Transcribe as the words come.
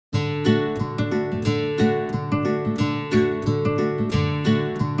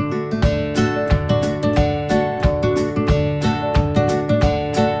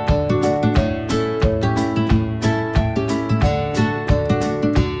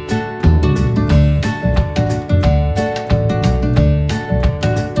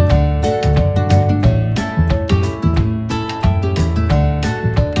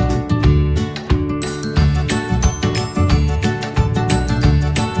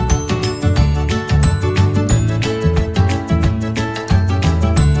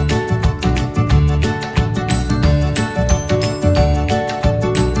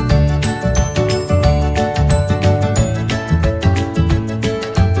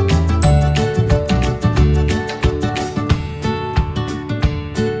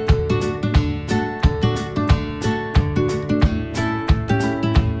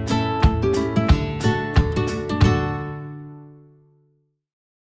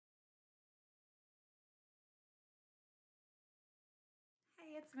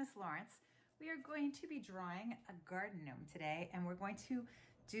it's Miss Lawrence. We are going to be drawing a garden gnome today, and we're going to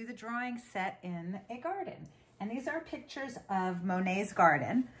do the drawing set in a garden. And these are pictures of Monet's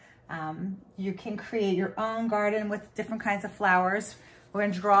garden. You can create your own garden with different kinds of flowers. We're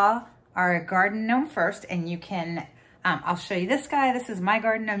going to draw our garden gnome first, and you can, I'll show you this guy. This is my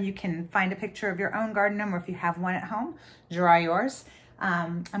garden gnome. You can find a picture of your own garden gnome, or if you have one at home, draw yours.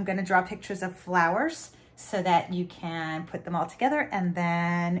 I'm going to draw pictures of flowers so that you can put them all together, and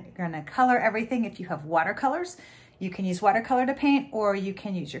then you're going to color everything. If you have watercolors, you can use watercolor to paint, or you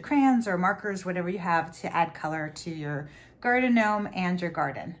can use your crayons or markers, whatever you have to add color to your garden gnome and your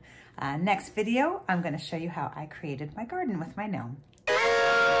garden. Next video, I'm going to show you how I created my garden with my gnome.